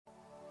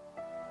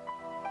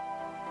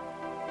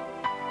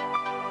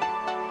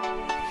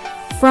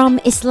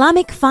From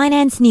Islamic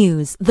Finance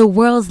News, the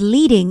world's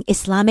leading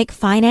Islamic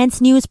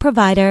finance news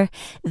provider,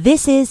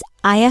 this is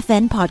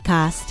IFN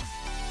Podcast.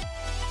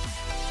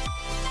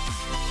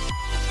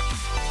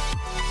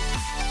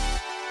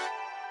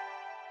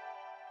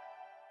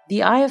 The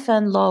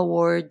IFN Law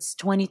Awards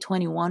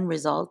 2021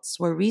 results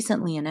were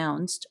recently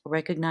announced,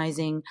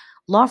 recognizing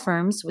law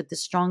firms with the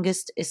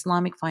strongest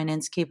Islamic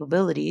finance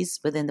capabilities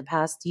within the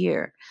past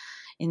year.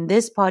 In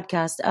this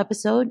podcast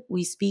episode,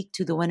 we speak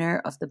to the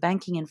winner of the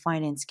banking and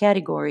finance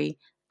category,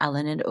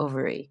 Allen &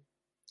 Overy.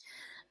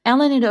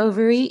 Allen &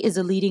 Overy is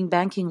a leading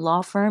banking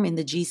law firm in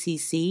the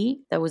GCC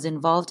that was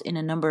involved in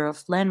a number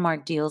of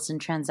landmark deals and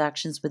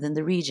transactions within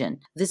the region.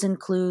 This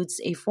includes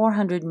a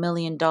 $400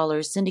 million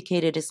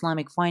syndicated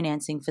Islamic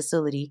financing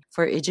facility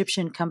for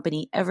Egyptian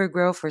company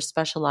Evergrow for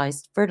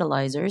specialized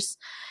fertilizers,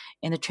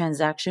 and the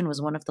transaction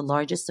was one of the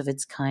largest of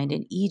its kind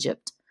in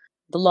Egypt.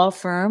 The law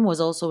firm was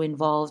also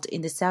involved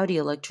in the Saudi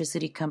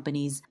electricity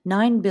company's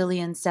 9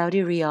 billion Saudi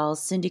riyal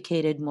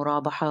syndicated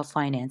Murabaha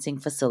financing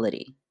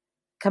facility.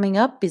 Coming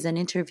up is an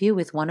interview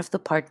with one of the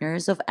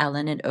partners of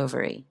Allen &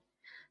 Overy.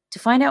 To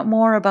find out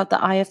more about the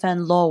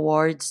IFN Law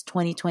Awards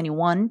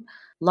 2021,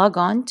 log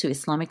on to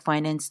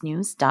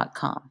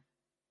IslamicFinanceNews.com.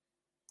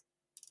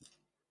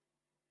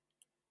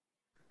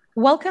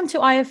 Welcome to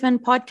IFN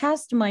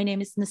Podcast. My name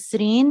is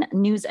Nasreen,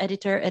 news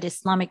editor at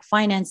Islamic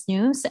Finance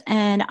News,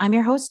 and I'm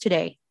your host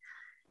today.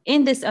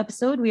 In this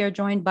episode, we are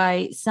joined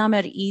by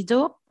Samer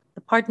Ido,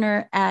 the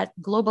partner at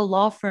global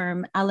law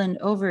firm Allen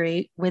 &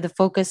 Overy, with a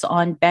focus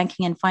on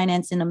banking and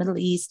finance in the Middle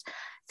East.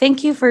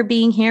 Thank you for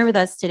being here with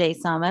us today,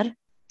 Samer.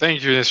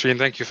 Thank you, Nasreen.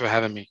 Thank you for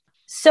having me.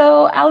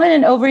 So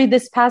Allen & Overy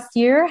this past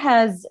year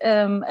has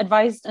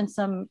advised on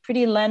some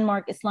pretty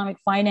landmark Islamic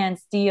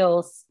finance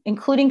deals,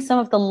 including some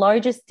of the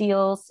largest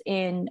deals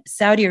in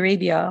Saudi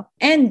Arabia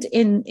and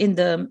in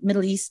the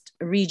Middle East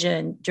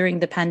region during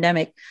the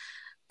pandemic.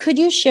 Could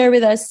you share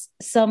with us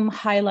some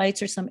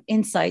highlights or some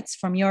insights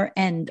from your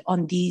end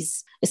on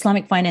these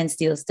Islamic finance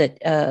deals that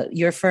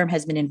your firm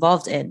has been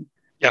involved in?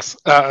 Yes,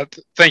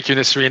 thank you,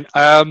 Nasreen.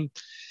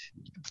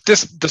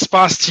 This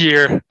past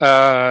year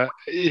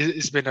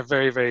it's been a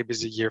very, very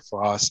busy year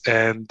for us.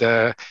 And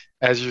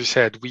as you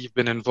said, we've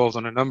been involved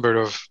on a number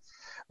of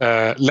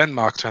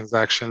landmark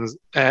transactions.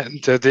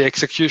 And the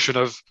execution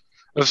of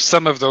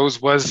some of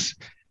those was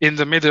in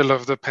the middle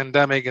of the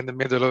pandemic, in the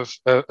middle of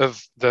at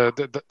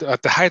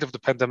the height of the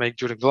pandemic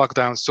during the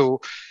lockdown. So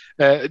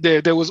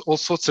there was all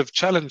sorts of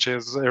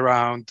challenges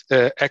around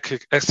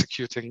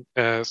executing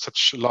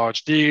such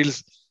large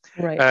deals,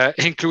 right.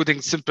 Including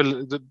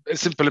simple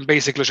and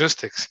basic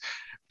logistics,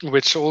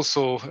 which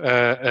also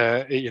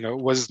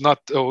was not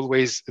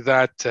always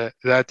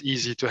that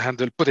easy to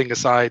handle. Putting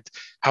aside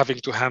having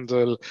to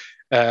handle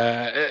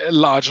a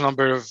large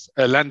number of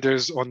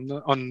lenders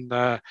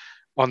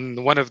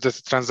on one of the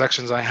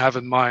transactions I have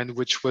in mind,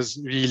 which was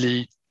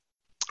really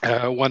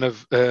one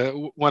of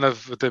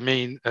the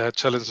main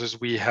challenges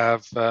we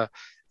have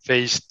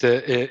faced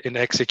in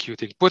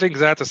executing. Putting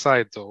that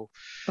aside, though,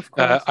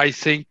 I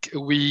think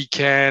we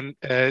can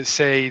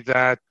say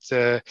that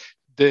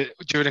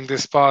during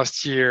this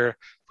past year,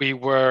 we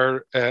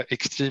were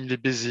extremely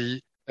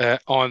busy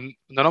on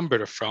a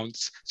number of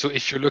fronts. So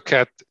if you look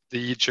at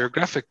the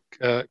geographic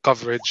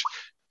coverage,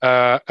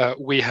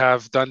 we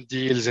have done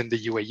deals in the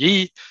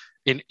UAE,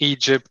 in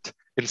Egypt,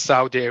 in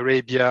Saudi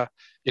Arabia,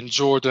 in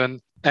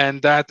Jordan,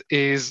 and that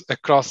is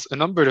across a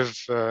number of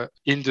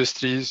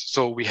industries.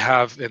 So we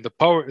have in the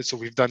power, so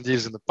we've done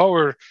deals in the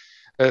power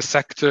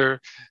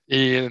sector,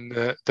 in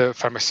the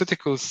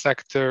pharmaceutical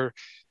sector,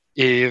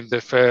 in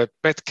the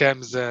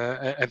petchems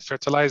and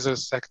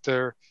fertilizers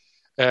sector,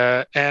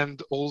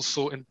 and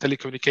also in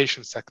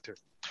telecommunications sector.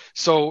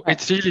 So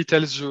it really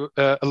tells you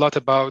a lot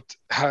about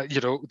how,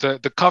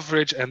 the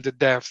coverage and the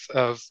depth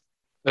of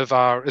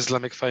our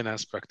Islamic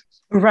finance practice.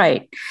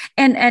 Right.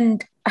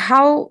 And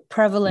how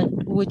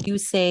prevalent would you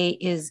say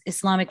is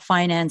Islamic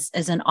finance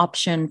as an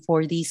option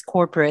for these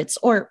corporates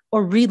or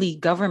really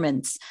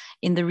governments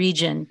in the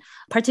region,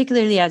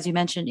 particularly, as you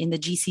mentioned, in the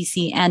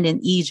GCC and in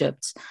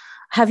Egypt?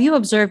 Have you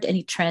observed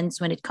any trends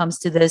when it comes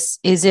to this?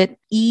 Is it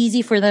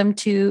easy for them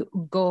to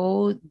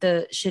go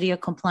the Sharia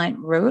compliant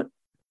route?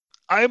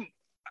 I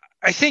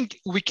think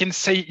we can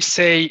say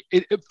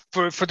it,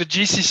 for the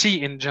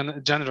GCC in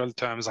general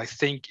terms, I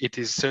think it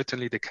is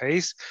certainly the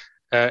case.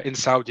 In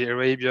Saudi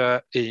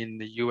Arabia, in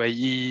the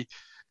UAE,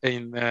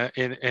 and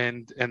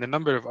a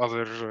number of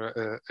other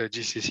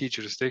GCC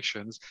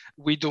jurisdictions,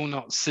 we do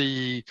not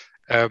see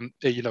the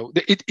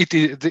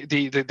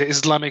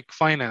Islamic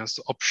finance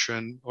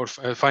option or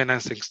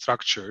financing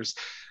structures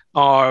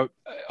are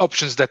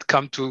options that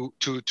come to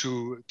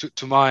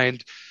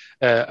mind.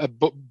 A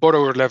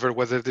borrower level,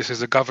 whether this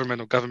is a government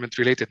or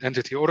government-related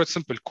entity or a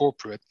simple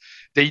corporate,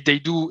 these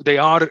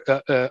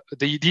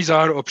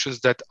are options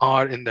that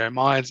are in their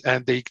minds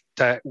and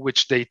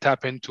which they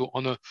tap into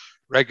on a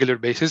regular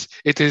basis.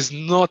 It is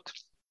not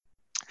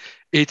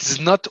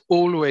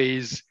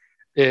always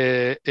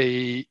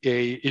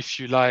if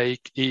you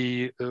like,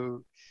 a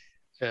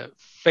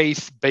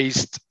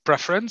faith-based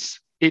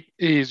preference. it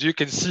is, you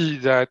can see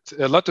that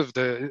a lot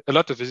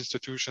of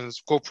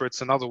institutions,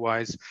 corporates and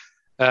otherwise,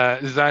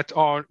 that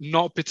are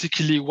not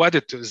particularly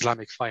wedded to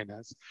Islamic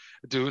finance,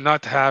 do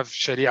not have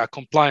Sharia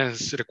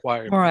compliance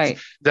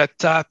requirements, that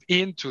tap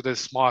into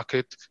this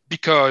market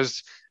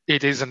because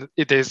it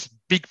is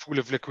big pool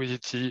of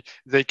liquidity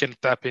they can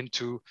tap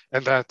into,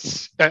 and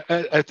that's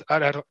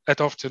at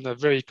often a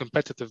very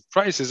competitive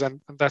prices, and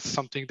that's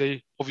something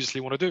they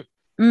obviously want to do.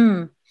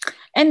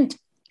 And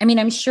I mean,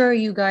 I'm sure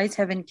you guys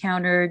have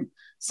encountered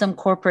some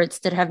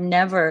corporates that have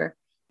never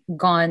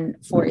gone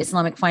for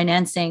Islamic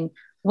financing.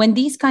 When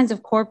these kinds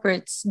of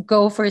corporates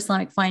go for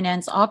Islamic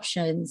finance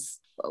options,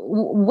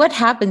 what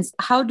happens?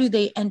 How do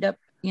they end up,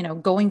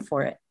 going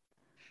for it?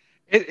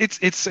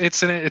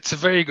 It's a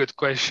very good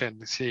question,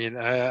 Nasreen.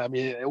 I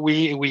mean,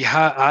 we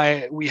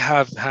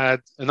have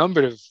had a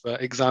number of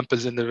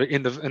examples in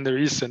the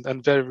recent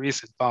and very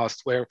recent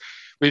past where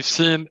we've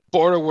seen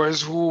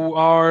borrowers who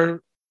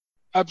are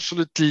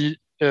absolutely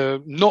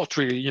not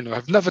really,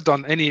 have never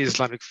done any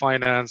Islamic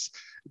finance.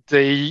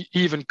 They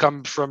even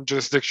come from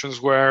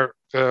jurisdictions where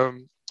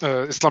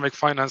Islamic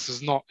finance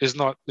is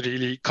not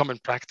really common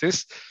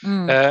practice,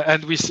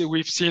 and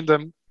we've seen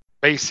them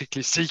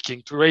basically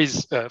seeking to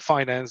raise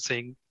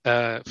financings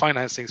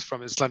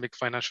from Islamic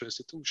financial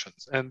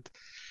institutions, and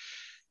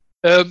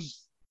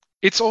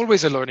it's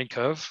always a learning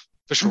curve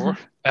for sure.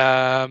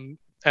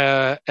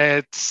 There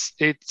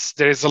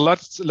is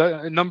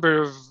a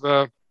number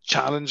of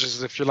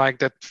challenges, if you like,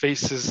 that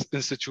faces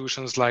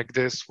institutions like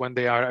this when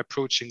they are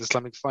approaching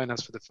Islamic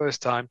finance for the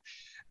first time.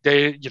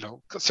 They,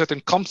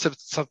 certain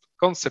concepts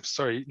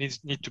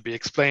need to be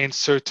explained.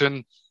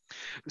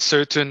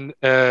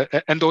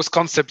 And those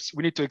concepts,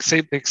 we need to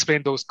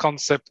explain those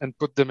concepts and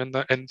put them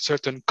in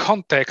certain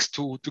context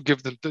to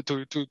give them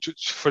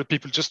for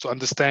people just to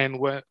understand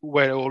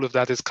where all of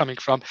that is coming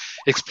from.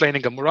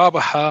 Explaining a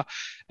murabaha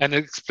and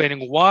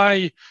explaining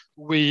why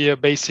we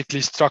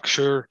basically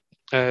structure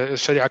a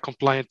Sharia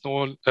compliant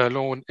loan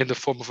in the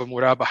form of a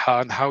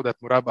murabaha, and how that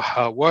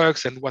murabaha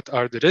works, and what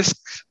are the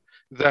risks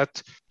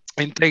that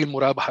entail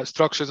murabaha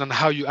structures, and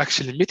how you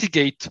actually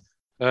mitigate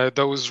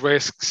those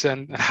risks,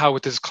 and how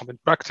it is common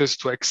practice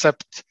to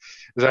accept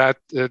that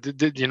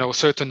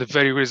certain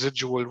very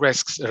residual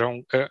risks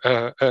around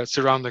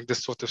surrounding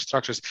this sort of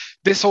structures.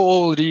 This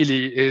all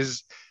really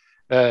is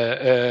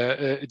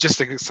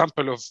just an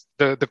example of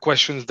the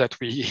questions that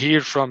we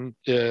hear from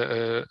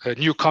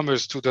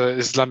newcomers to the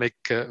Islamic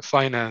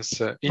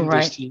finance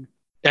industry,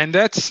 and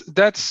that's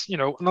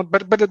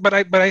but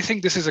I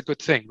think this is a good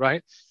thing,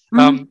 right?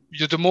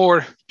 The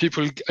more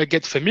people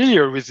get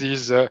familiar with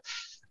these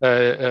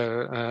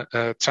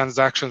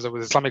transactions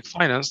with Islamic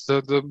finance,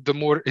 the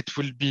more it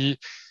will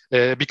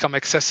become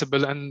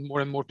accessible, and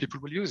more people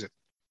will use it.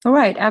 All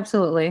right,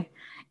 absolutely.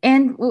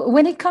 And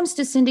when it comes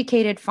to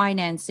syndicated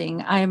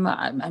financing,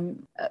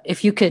 I'm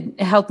if you could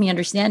help me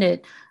understand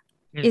it,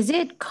 is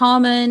it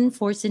common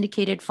for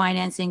syndicated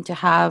financing to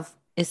have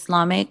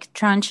Islamic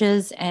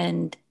tranches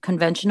and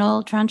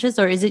conventional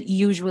tranches, or is it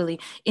usually,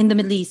 in the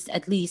Middle East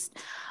at least,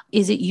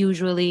 is it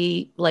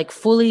usually like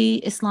fully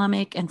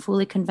Islamic and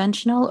fully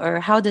conventional, or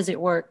how does it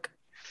work?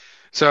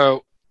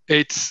 So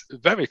it's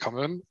very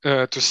common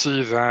to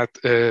see that,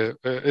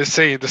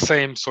 say, the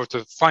same sort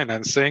of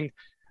financing,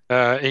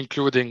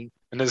 including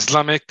an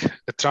Islamic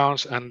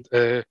tranche and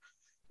a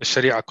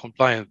Sharia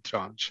compliant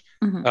tranche.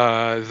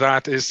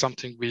 That is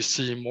something we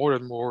see more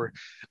and more,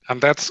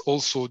 and that's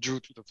also due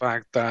to the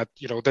fact that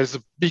there's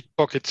a big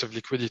pockets of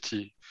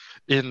liquidity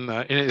in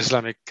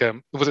Islamic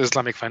with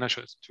Islamic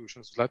financial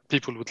institutions that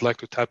people would like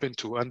to tap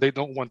into, and they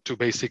don't want to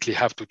basically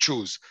have to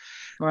choose.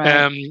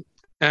 And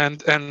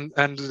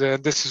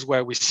this is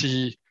where we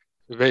see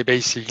very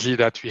basically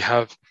that we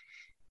have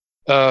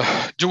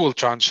dual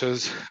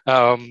tranches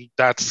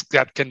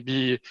that can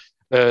be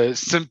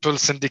simple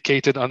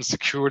syndicated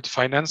unsecured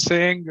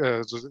financing,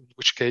 in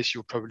which case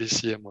you probably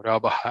see a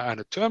murabaha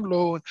and a term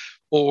loan,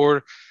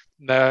 or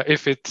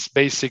if it's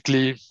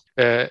basically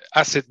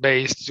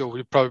asset-based, so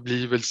we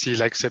probably will see,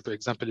 like, say, for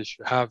example, if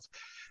you have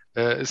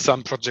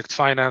some project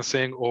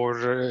financing or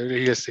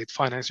real estate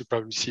finance, you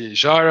probably see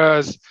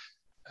ijaras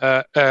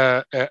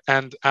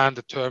and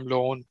the term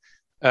loan.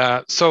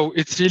 So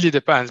it really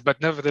depends,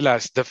 but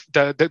nevertheless,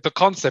 the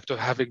concept of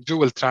having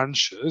dual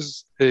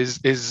tranches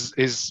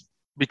is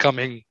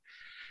becoming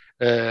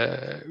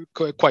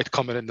quite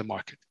common in the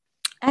market.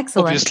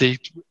 Excellent.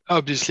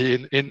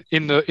 Obviously,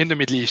 in the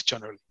Middle East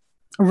generally.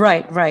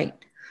 Right.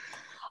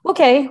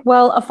 Okay.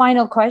 Well, a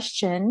final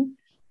question.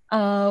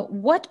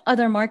 What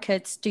other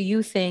markets do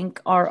you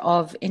think are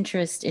of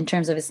interest in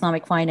terms of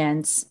Islamic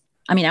finance?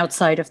 I mean,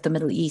 outside of the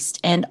Middle East,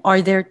 and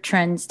are there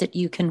trends that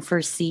you can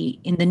foresee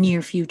in the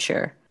near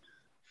future?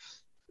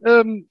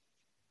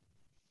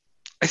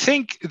 I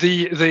think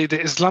the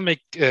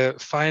Islamic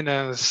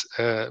finance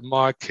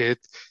market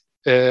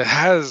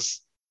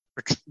has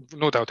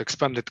no doubt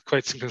expanded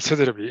quite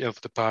considerably over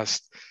the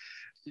past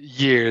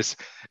years.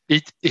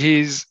 It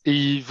is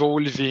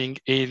evolving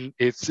in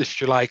its,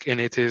 if you like, in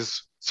it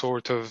is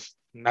sort of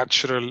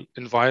natural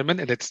environment,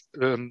 and it's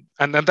and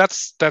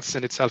that's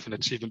in itself an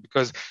achievement,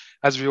 because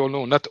as we all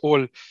know, not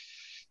all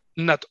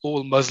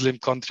Muslim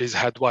countries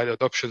had wide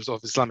adoptions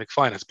of Islamic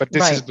finance, but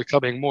this is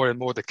becoming more and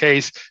more the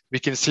case. We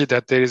can see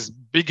that there is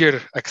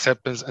bigger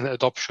acceptance and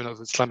adoption of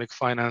Islamic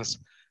finance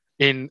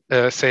in,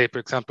 say, for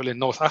example, in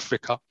North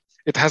Africa.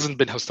 It hasn't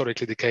been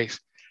historically the case.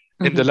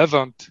 In the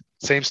Levant,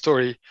 same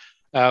story.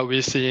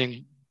 We're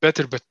seeing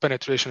better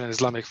penetration in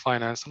Islamic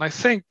finance, and I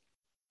think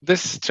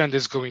this trend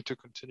is going to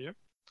continue.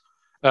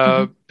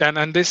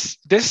 And this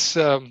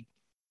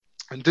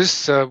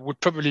would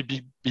probably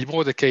be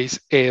more the case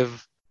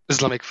if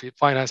Islamic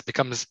finance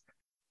becomes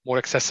more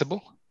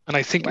accessible, and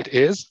I think it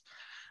is.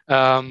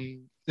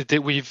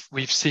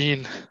 We've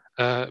seen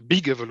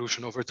big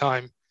evolution over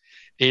time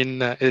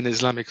in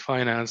Islamic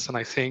finance, and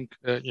I think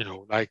with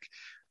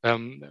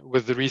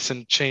the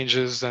recent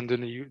changes and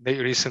the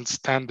recent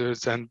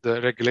standards and the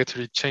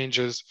regulatory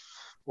changes,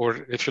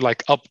 or if you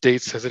like,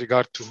 updates as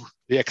regard to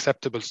the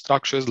acceptable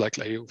structures like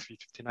AO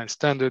 359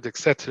 standard,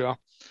 etc.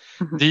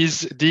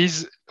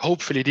 These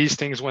hopefully these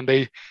things, when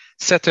they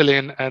settle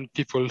in and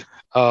people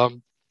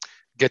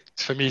get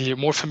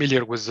more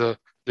familiar with the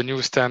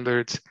new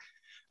standards,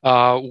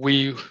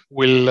 we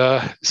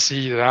will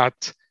see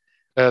that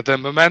the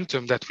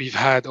momentum that we've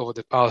had over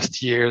the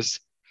past years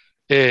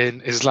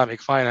in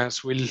Islamic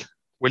finance will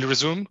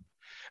resume.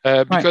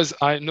 Because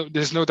I know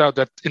there's no doubt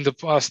that in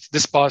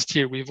this past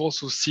year, we've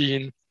also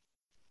seen,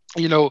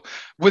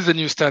 with the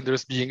new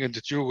standards being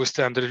introduced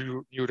and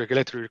the new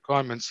regulatory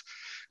requirements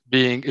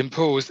being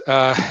imposed,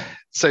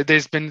 so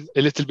there's been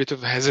a little bit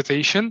of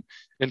hesitation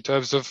in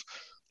terms of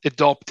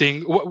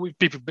adopting what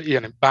people,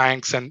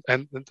 banks and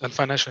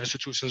financial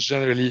institutions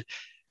generally.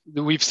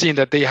 We've seen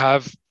that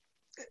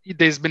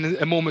there's been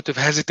a moment of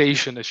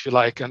hesitation, if you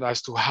like, and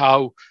as to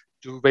how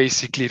to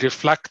basically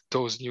reflect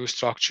those new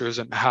structures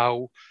and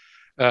how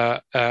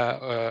to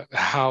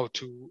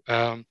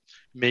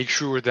make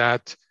sure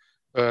that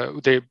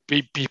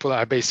people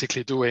are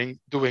basically doing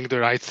the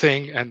right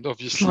thing. And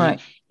obviously,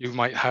 you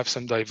might have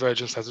some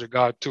divergence as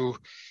regard to,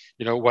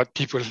 what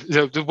people,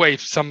 the way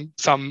some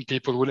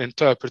people will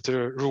interpret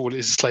the rule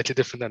is slightly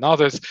different than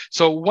others.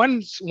 So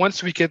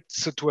once we get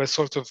to a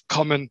sort of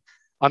common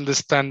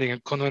understanding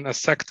and common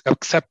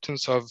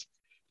acceptance of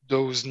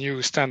those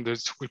new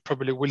standards, we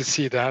probably will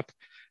see that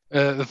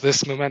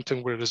this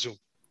momentum will resume.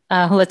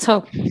 Let's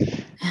hope.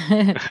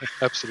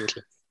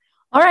 Absolutely.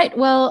 All right.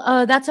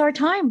 Well, that's our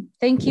time.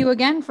 Thank you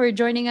again for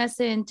joining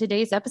us in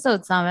today's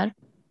episode, Samer.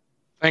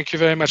 Thank you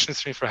very much,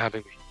 Nisreen, for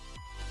having me.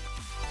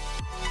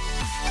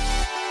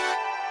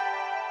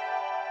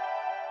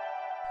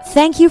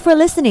 Thank you for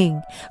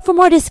listening. For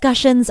more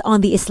discussions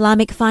on the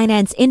Islamic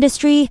finance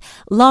industry,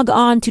 log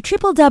on to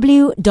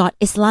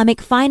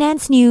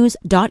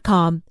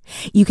www.islamicfinancenews.com.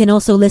 You can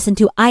also listen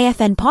to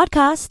IFN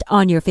Podcast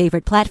on your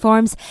favorite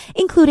platforms,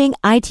 including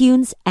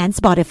iTunes and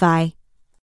Spotify.